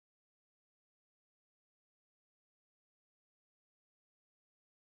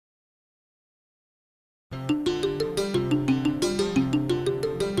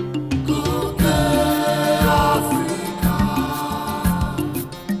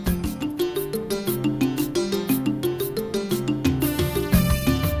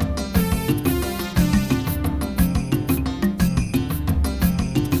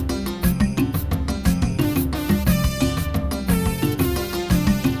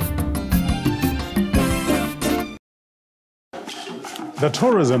The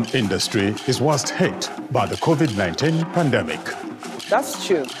tourism industry is worst hit by the COVID-19 pandemic. That's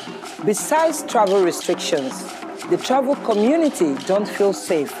true. Besides travel restrictions, the travel community don't feel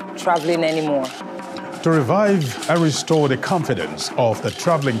safe traveling anymore. To revive and restore the confidence of the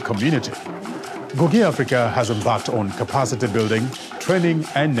traveling community, Goge Africa has embarked on capacity building, training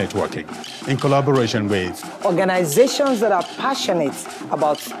and networking in collaboration with organizations that are passionate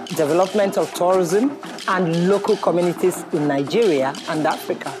about development of tourism and local communities in Nigeria and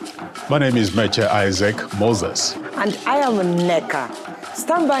Africa. My name is Meche Isaac Moses. And I am Neka.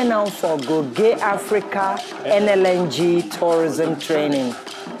 Stand by now for Goge Africa NLNG tourism training.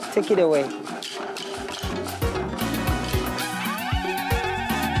 Take it away.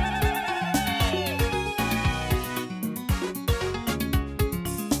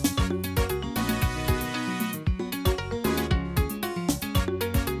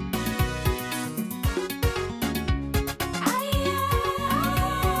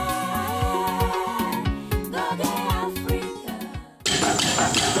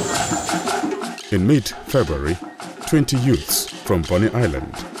 In mid-February, 20 youths from Bonny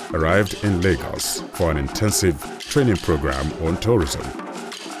Island arrived in Lagos for an intensive training program on tourism.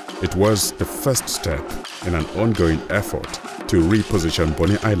 It was the first step in an ongoing effort to reposition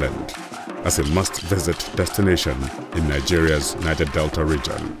Bonny Island as a must-visit destination in Nigeria's Niger Delta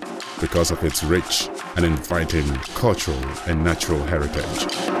region because of its rich and inviting cultural and natural heritage.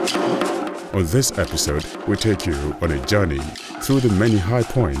 On this episode, we take you on a journey through the many high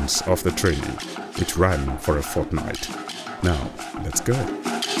points of the training, which ran for a fortnight. Now, let's go.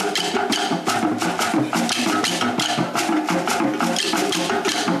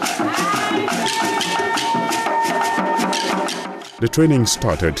 The training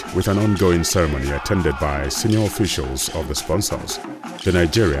started with an ongoing ceremony attended by senior officials of the sponsors, the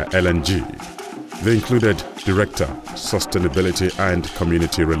NigeriaLNG. They included Director, Sustainability and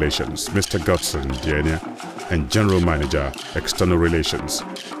Community Relations, Mr. Godson Dienia, and General Manager, External Relations,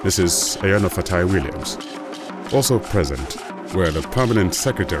 Mrs. Ayana Fatai Williams. Also present were the Permanent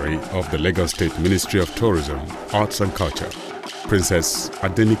Secretary of the Lagos State Ministry of Tourism, Arts and Culture, Princess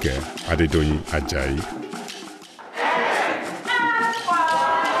Adenike Adedoyin Ajayi.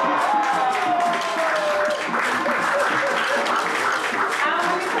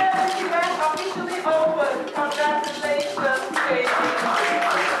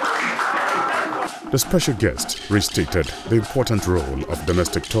 The special guest restated the important role of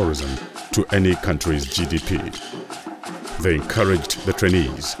domestic tourism to any country's GDP. They encouraged the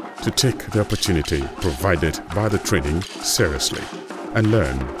trainees to take the opportunity provided by the training seriously and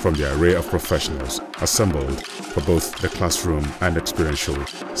learn from the array of professionals assembled for both the classroom and experiential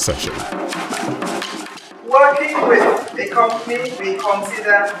session. Working with a company we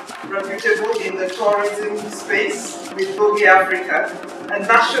consider reputable in the tourism space with Goge Africa, a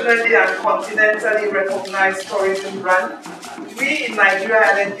nationally and continentally recognized tourism brand, we in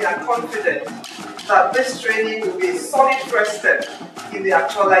NigeriaLNG are confident that this training will be a solid first step in the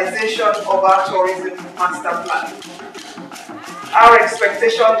actualization of our tourism master plan. Our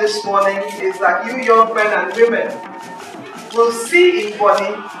expectation this morning is that you young men and women will see in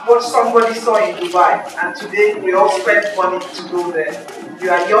Bonny what somebody saw in Dubai, and today we all spent money to go there. You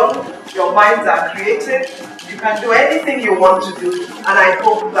are young, your minds are creative, you can do anything you want to do, and I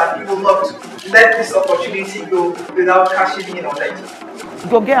hope that you will not let this opportunity go without cashing in on it.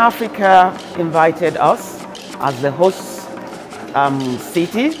 Goge Africa invited us as the host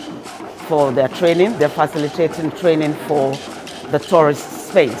city for their training. They're facilitating training for the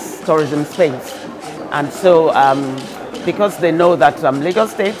tourism space. And so because they know that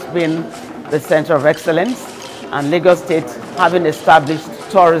Lagos State being the center of excellence and Lagos State having established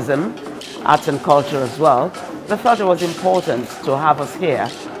tourism, arts and culture as well, they felt it was important to have us here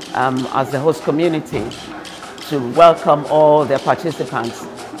as the host community to welcome all their participants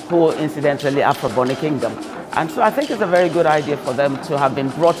who incidentally are from Bonny Kingdom. And so I think it's a very good idea for them to have been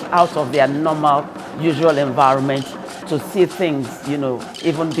brought out of their normal, usual environment to see things, you know,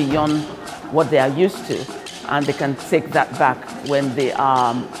 even beyond what they are used to. And they can take that back when they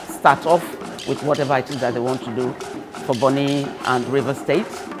start off with whatever it is that they want to do for Bonny and River State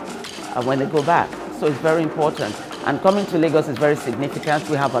when they go back. So it's very important. And coming to Lagos is very significant.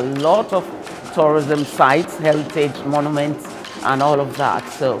 We have a lot of tourism sites, heritage monuments, and all of that.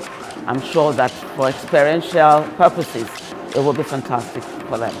 So I'm sure that for experiential purposes, it will be fantastic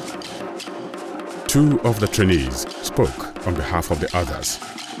for them. Two of the trainees spoke on behalf of the others,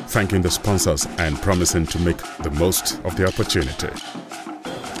 thanking the sponsors and promising to make the most of the opportunity.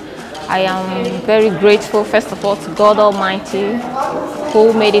 I am very grateful, first of all, to God Almighty,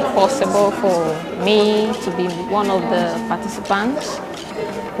 who made it possible for me to be one of the participants.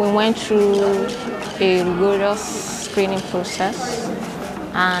 We went through a rigorous screening process,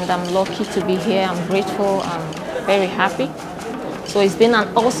 and I'm lucky to be here. I'm grateful. I'm very happy. So it's been an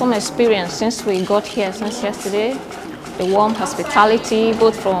awesome experience since we got here, since yesterday. The warm hospitality,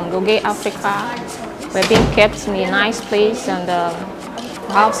 both from Goge Africa. We're being kept in a nice place, and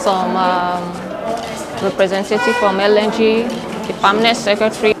have some representative from LNG, the permanent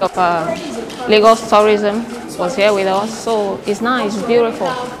secretary of Lagos Tourism was here with us. So it's nice, it's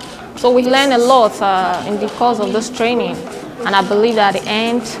beautiful. So we learned a lot in the course of this training, and I believe that at the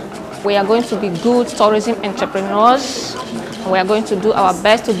end we are going to be good tourism entrepreneurs. We are going to do our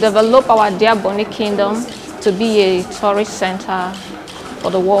best to develop our dear Bonny Kingdom to be a tourist center for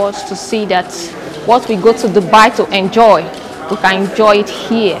the world, to see that what we go to Dubai to enjoy, we can enjoy it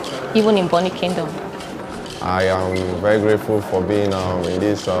here, even in Bonny Kingdom. I am very grateful for being in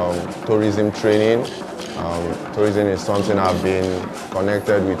this tourism training. Tourism is something I've been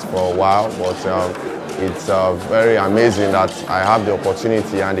connected with for a while, but it's very amazing that I have the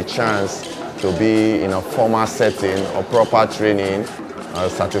opportunity and the chance to be in a formal setting, a proper training,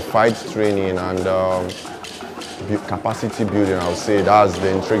 certified training, and capacity building. I would say that's the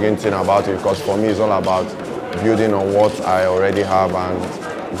intriguing thing about it, because for me it's all about building on what I already have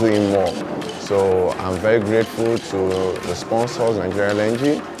and doing more. So I'm very grateful to the sponsors,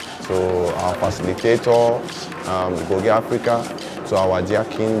 NigeriaLNG, to our facilitators, Goge Africa, to our dear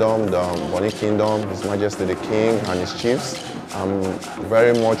kingdom, the Bonny Kingdom, His Majesty the King and his chiefs. I'm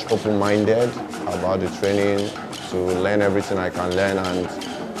very much open-minded about the training, to learn everything I can learn and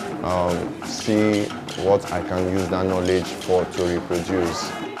see what I can use that knowledge for to reproduce.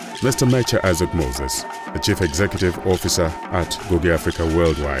 Mr. Mecha Isaac Moses, the Chief Executive Officer at Goge Africa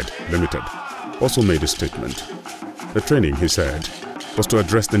Worldwide Limited, also made a statement. The training, he said, was to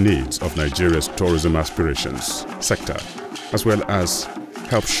address the needs of Nigeria's tourism aspirations sector, as well as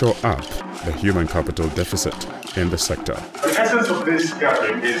help shore up the human capital deficit in the sector. The essence of this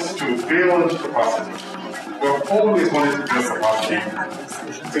gathering is to build capacity. We've always wanted to build capacity,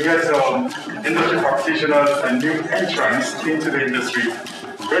 to get industry practitioners and new entrants into the industry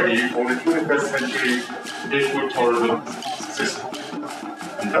ready for the 21st century eco-tourism system.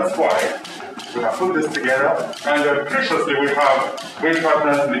 And that's why we have put this together, and graciously we have great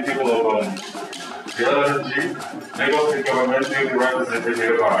partners in the people of the LNG, Lagos State Government, the represented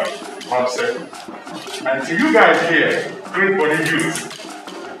here by upscaling. And to you guys here, great Bonny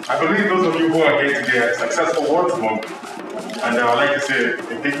youth, I believe those of you who are here today are successful once more. And I'd like to say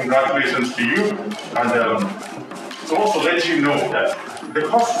a big congratulations to you, and to also let you know that the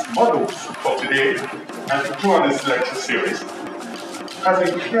course models for today and throughout this lecture series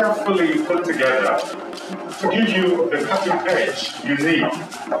has been carefully put together to give you the cutting edge you need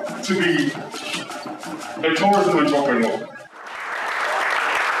to be a tourism entrepreneur.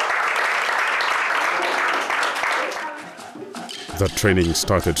 The training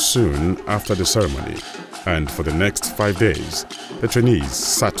started soon after the ceremony, and for the next 5 days, the trainees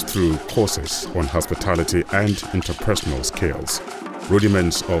sat through courses on hospitality and interpersonal skills,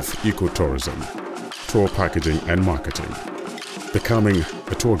 rudiments of ecotourism, tour packaging and marketing, becoming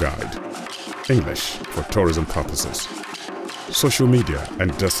a tour guide, English for tourism purposes, social media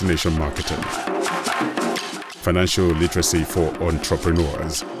and destination marketing, financial literacy for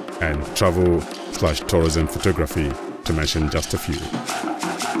entrepreneurs, and travel/tourism photography, to mention just a few.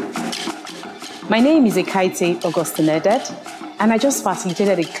 My name is Ekaite Augustine Edet, and I just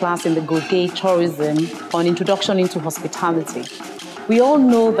facilitated a class in the Goge Tourism on Introduction into Hospitality. We all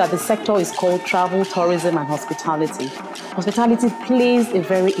know that the sector is called travel, tourism, and hospitality. Hospitality plays a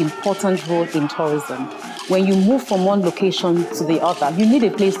very important role in tourism. When you move from one location to the other, you need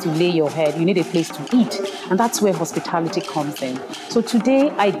a place to lay your head, you need a place to eat, and that's where hospitality comes in. So today,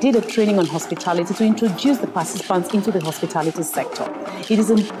 I did a training on hospitality to introduce the participants into the hospitality sector. It is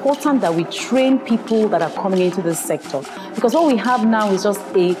important that we train people that are coming into this sector, because what we have now is just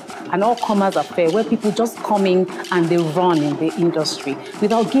an all-comers affair where people just come in and they run in the industry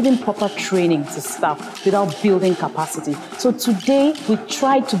without giving proper training to staff, without building capacity. So today, we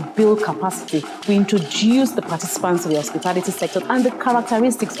try to build capacity. We introduce the participants to the hospitality sector and the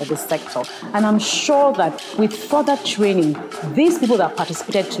characteristics of the sector. And I'm sure that with further training, these people that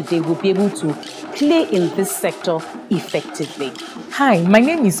participated today will be able to play in this sector effectively. Hi, my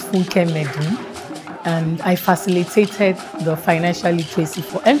name is Funke Medun, and I facilitated the financial literacy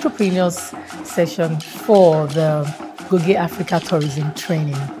for entrepreneurs session for the Goge Africa tourism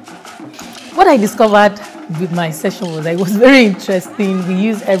training. What I discovered with my session was that it was very interesting. We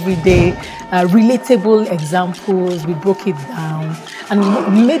used everyday relatable examples. We broke it down and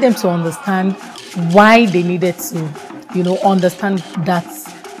we made them to understand why they needed to, understand that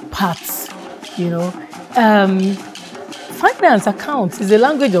parts, you know. Finance, accounts is a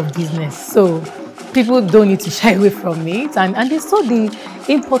language of business, so people don't need to shy away from it, and they saw the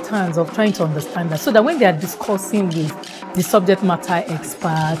importance of trying to understand that, so that when they are discussing with the subject matter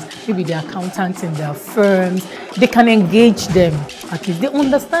experts, maybe the accountants in their firms, they can engage them, at least they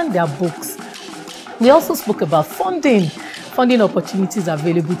understand their books. We also spoke about funding opportunities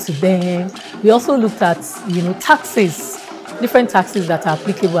available to them. We also looked at, you know, taxes, different taxes that are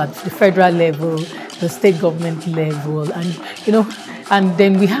applicable at the federal level, the state government level, and, you know, and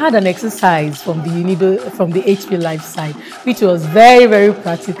then we had an exercise from the HP Life side, which was very, very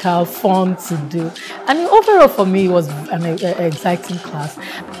practical, fun to do. And overall for me, it was an exciting class.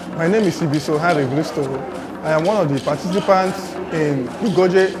 My name is Ibiso Harry Bristow. I am one of the participants in the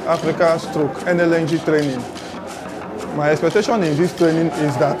Goge Africa /NLNG training. My expectation in this training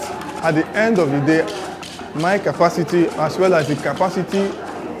is that at the end of the day, my capacity as well as the capacity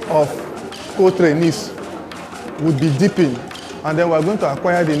of co-trainees would be deepened, and then we're going to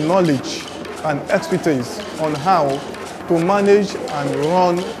acquire the knowledge and expertise on how to manage and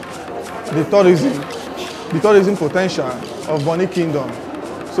run the tourism potential of Bonny Kingdom.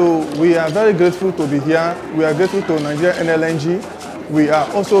 So we are very grateful to be here. We are grateful to NigeriaLNG. We are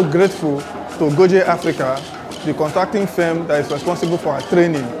also grateful to Goge Africa, the contracting firm that is responsible for our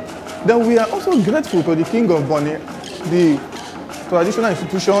training. Then we are also grateful to the King of Bonny, the traditional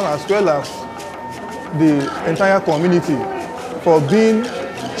institution, as well as the entire community for being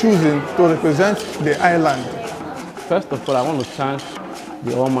chosen to represent the island. First of all, I want to thank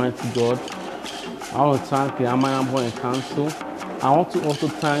the Almighty God. I want to thank the Amayanboy Council. I want to also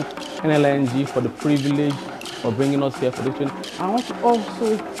thank NLNG for the privilege of bringing us here for this training. I want to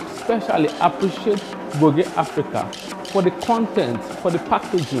also especially appreciate Goge Africa for the content, for the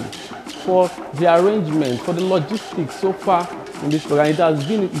packaging, for the arrangement, for the logistics so far in this program. It has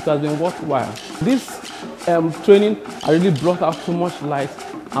been worthwhile. This training has really brought out so much light,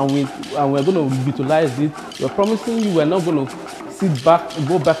 and we're going to utilize it. We're promising you we're not going to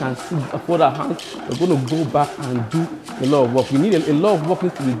go back and fold our hands. We're going to go back and do a lot of work. We need a lot of work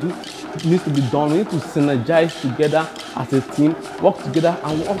needs to be done. We need to synergize together as a team, work together,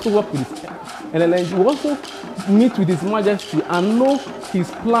 and we also work with NLNG. We also meet with His Majesty and know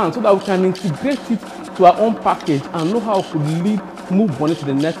his plan so that we can integrate it to our own package and know how we could move Bonny to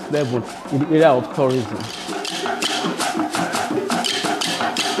the next level in the area of tourism.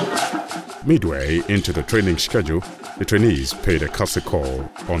 Midway into the training schedule, the trainees paid a courtesy call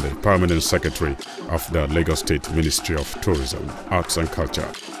on the Permanent Secretary of the Lagos State Ministry of Tourism, Arts and Culture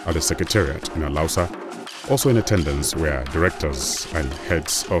at the Secretariat in Alausa. Also in attendance were directors and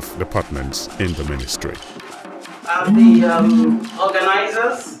heads of departments in the ministry. The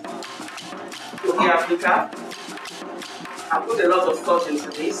organizers, Goge Africa, have put a lot of thought into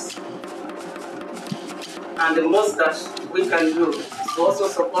this, and the most that we can do is to also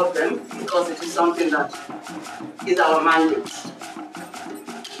support them, because it is something that is our mandate.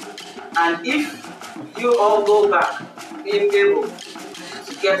 And if you all go back being able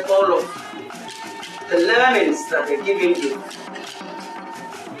to get all of the learnings that they're giving you,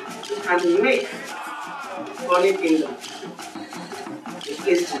 you can make Bonny Kingdom a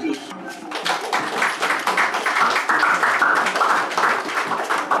place to be.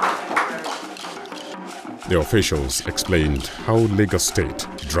 The officials explained how Lagos State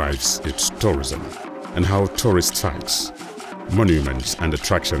drives its tourism and how tourist sites, monuments and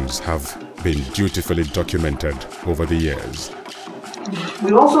attractions have been dutifully documented over the years.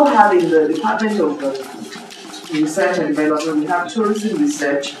 We also have in the Department of Research and Development, we have tourism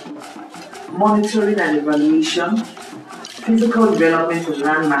research, monitoring and evaluation, physical development and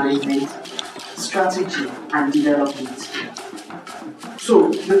land management, strategy and development. So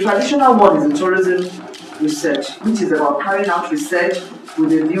the traditional one is the tourism research, which is about carrying out research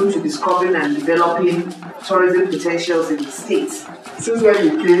with a view to discovering and developing tourism potentials in the states. Since when we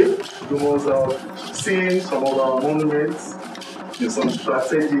came, we was seeing some of our monuments in some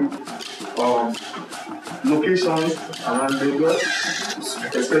strategic locations around Lagos,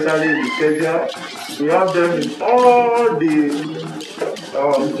 especially in Ikeja. We have them in all the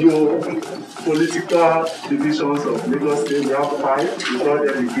geopolitical divisions of Lagos State. We have 5, we call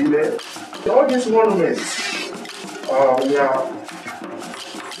them the village. All these monuments we are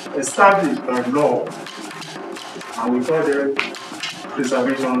established by law, and we call them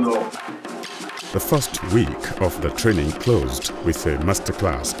preservation law. The first week of the training closed with a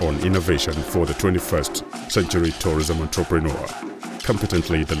masterclass on innovation for the 21st century tourism entrepreneur,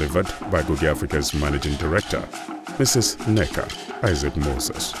 competently delivered by Goge Africa's Managing Director, Mrs. Neka Isaac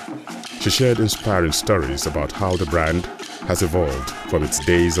Moses. She shared inspiring stories about how the brand has evolved from its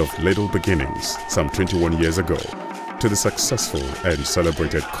days of little beginnings some 21 years ago to the successful and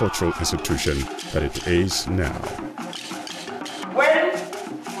celebrated cultural institution that it is now. When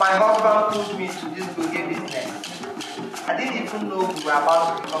my husband took me to this Goge business, I didn't even know we were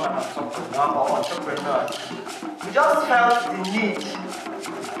about to become an entrepreneur. We just felt the need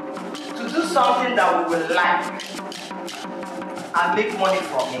to do something that we will like and make money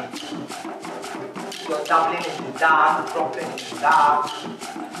from it. You're dabbling in the dark, dropping in the dark,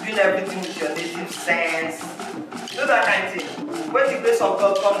 doing everything with your native sense. You know that kind of thing. When the grace of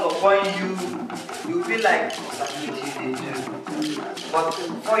God comes upon you, you'll be like, exactly what they do. But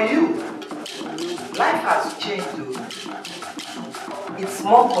for you, life has changed too. It's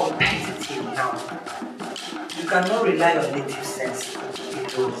more competitive now. You cannot rely on native sense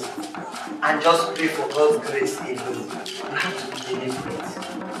alone and just pray for God's grace alone. You have to be deliberate.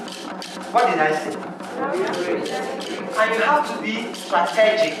 What did I say? And you have to be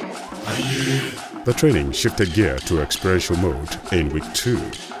strategic. The training shifted gear to experiential mode in week 2,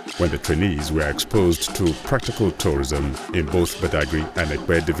 when the trainees were exposed to practical tourism in both Badagry and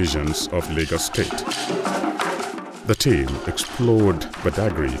Ekpe divisions of Lagos State. The team explored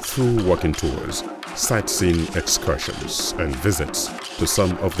Badagry through walking tours, sightseeing excursions, and visits to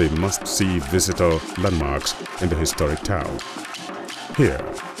some of the must-see visitor landmarks in the historic town. Here,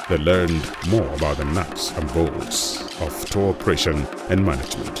 they learned more about the nuts and bolts of tour operation and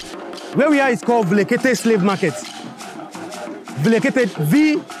management. Where we are is called Vlekete Slave Market. Vlekete,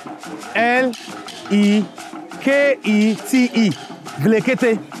 V-L-E-K-E-T-E.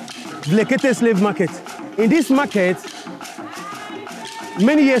 Vlekete Slave Market. In this market,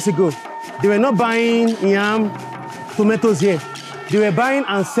 many years ago, they were not buying yam, tomatoes here. They were buying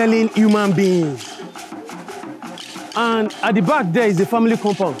and selling human beings. And at the back there is a family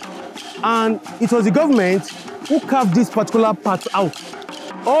compound. And it was the government who carved this particular part out.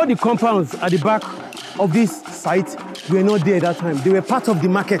 All the compounds at the back of this site were not there at that time. They were part of the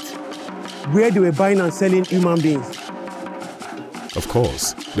market where they were buying and selling human beings. Of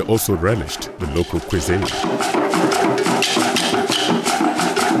course, they also relished the local cuisine.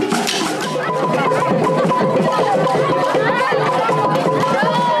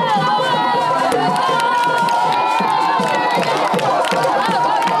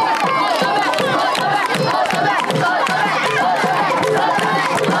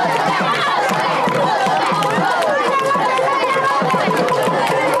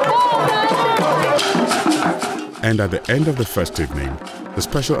 And at the end of the first evening, the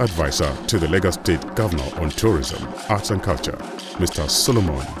special advisor to the Lagos State Governor on Tourism, Arts and Culture, Mr.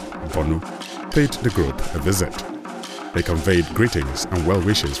 Solomon Bonu, paid the group a visit. They conveyed greetings and well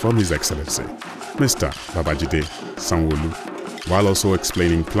wishes from His Excellency, Mr. Babajide Sanwo-Olu, while also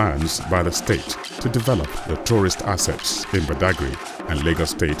explaining plans by the state to develop the tourist assets in Badagry and Lagos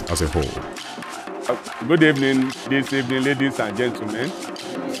State as a whole. Good evening this evening, ladies and gentlemen.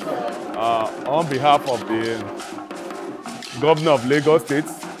 On behalf of the Governor of Lagos State,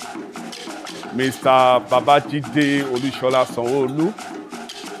 Mr. Babajide Olusola Sanwo-Olu,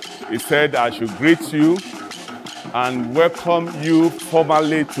 he said I should greet you and welcome you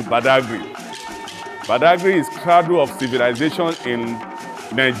formally to Badagry. Badagry is cradle of civilization in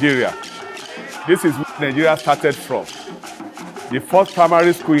Nigeria. This is where Nigeria started from. The first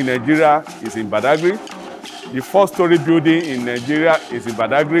primary school in Nigeria is in Badagry. The first story building in Nigeria is in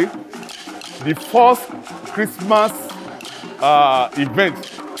Badagry. The first Christmas event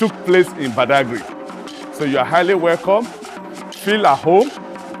took place in Badagry. So you are highly welcome. Feel at home.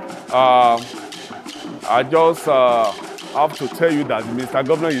 I just have to tell you that Mr.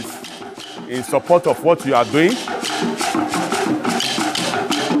 Governor is in support of what you are doing.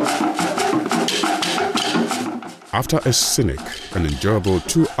 After a scenic and enjoyable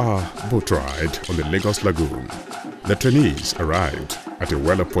 2-hour boat ride on the Lagos Lagoon, the trainees arrived at a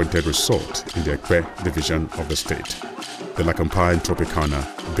well-appointed resort in the Ekpe division of the state, the Lacampine Tropicana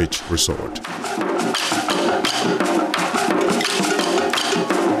Beach Resort.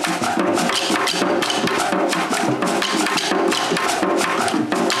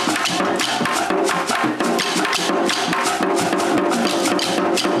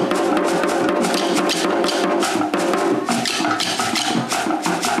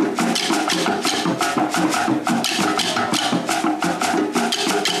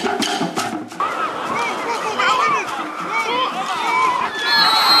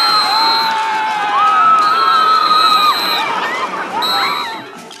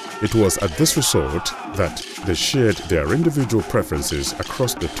 It was at this resort that they shared their individual preferences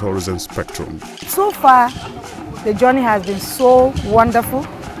across the tourism spectrum. So far, the journey has been so wonderful.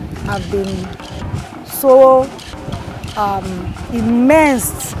 I've been so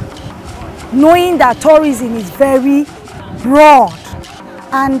immense, knowing that tourism is very broad.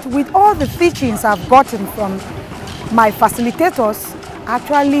 And with all the teachings I've gotten from my facilitators, I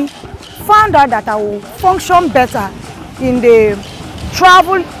actually found out that I will function better in the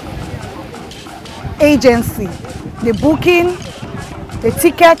travel agency, the booking, the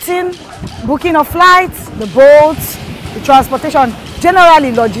ticketing, booking of flights, the boats, the transportation,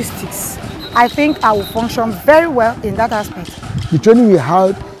 generally logistics. I think I will function very well in that aspect. The training we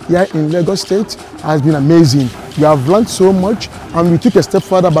had here in Lagos State has been amazing. We have learned so much, and we took a step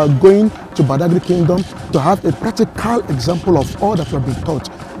further by going to Badagry Kingdom to have a practical example of all that we have been taught.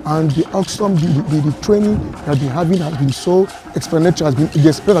 And the awesome, the training we have been having has been so explanatory, the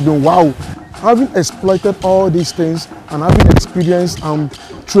experience has been wow. Having exploited all these things and having experienced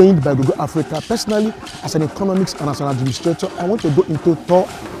trained by Goge Africa, personally, as an economics and as an administrator, I want to go into tour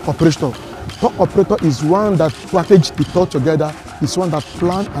operator. Tour operator is one that package the tour together, is one that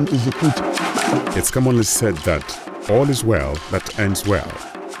plan and execute. It's commonly said that all is well that ends well.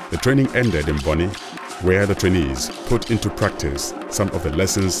 The training ended in Bonny, where the trainees put into practice some of the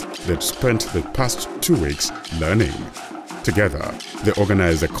lessons they'd spent the past 2 weeks learning. Together, they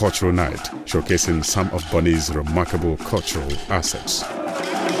organized a cultural night showcasing some of Bonny's remarkable cultural assets.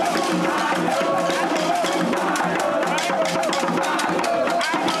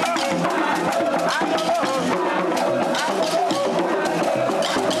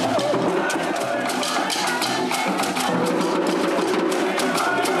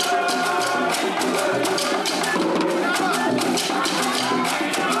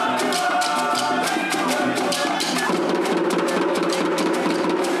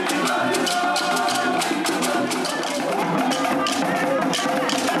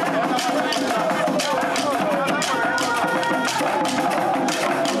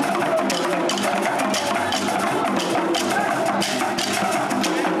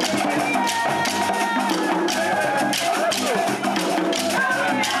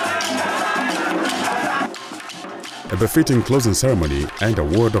 A befitting closing ceremony and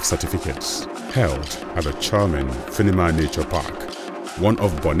award of certificates held at the charming Finima Nature Park, one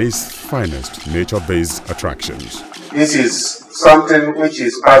of Bonny's finest nature-based attractions. This is something which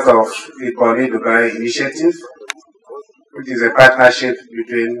is part of the Bonny Dubai initiative, which is a partnership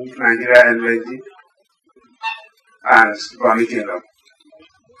between NigeriaLNG and Bonny Kingdom.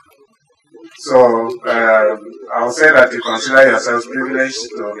 So I'll say that you consider yourselves privileged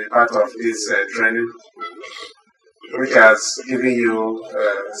to be part of this training, which has given you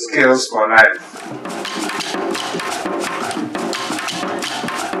skills for life.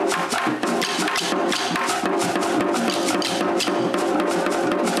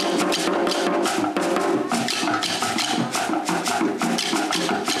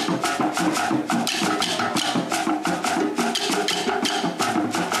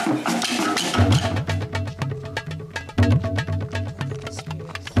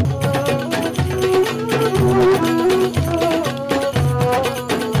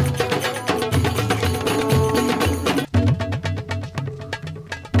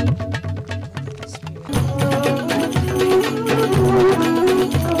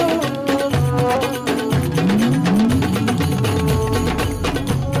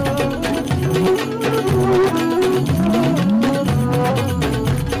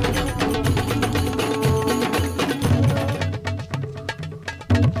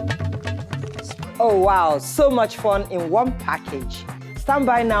 Oh wow, so much fun in one package. Stand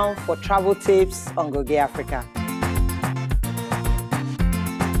by now for travel tips on Goge Africa.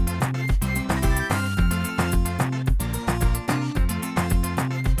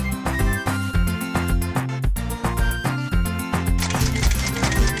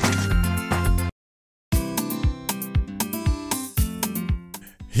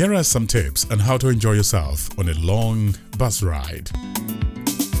 Here are some tips on how to enjoy yourself on a long bus ride.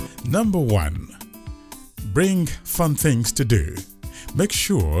 Number 1. Bring fun things to do. Make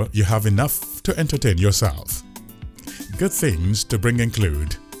sure you have enough to entertain yourself. Good things to bring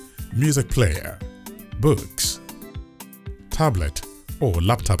include music player, books, tablet or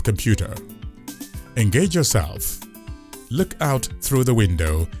laptop computer. Engage yourself. Look out through the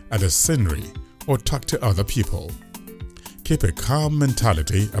window at the scenery or talk to other people. Keep a calm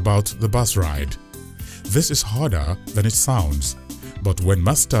mentality about the bus ride. This is harder than it sounds, but when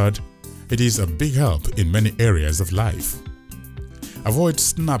mastered, it is a big help in many areas of life. Avoid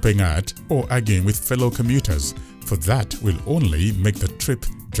snapping at or arguing with fellow commuters, for that will only make the trip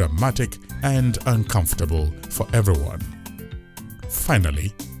dramatic and uncomfortable for everyone.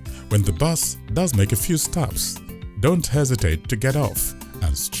 Finally, when the bus does make a few stops, don't hesitate to get off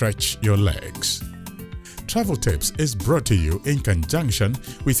and stretch your legs. Travel Tips is brought to you in conjunction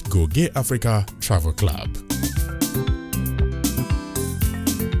with Goge Africa Travel Club.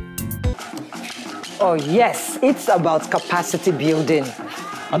 Oh yes, it's about capacity building.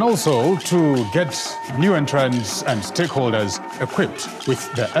 And also to get new entrants and stakeholders equipped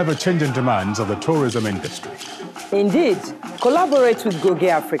with the ever-changing demands of the tourism industry. Indeed. Collaborate with Goge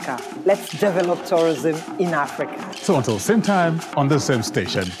Africa. Let's develop tourism in Africa. So until same time on the same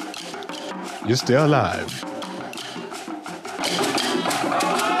station, you stay alive.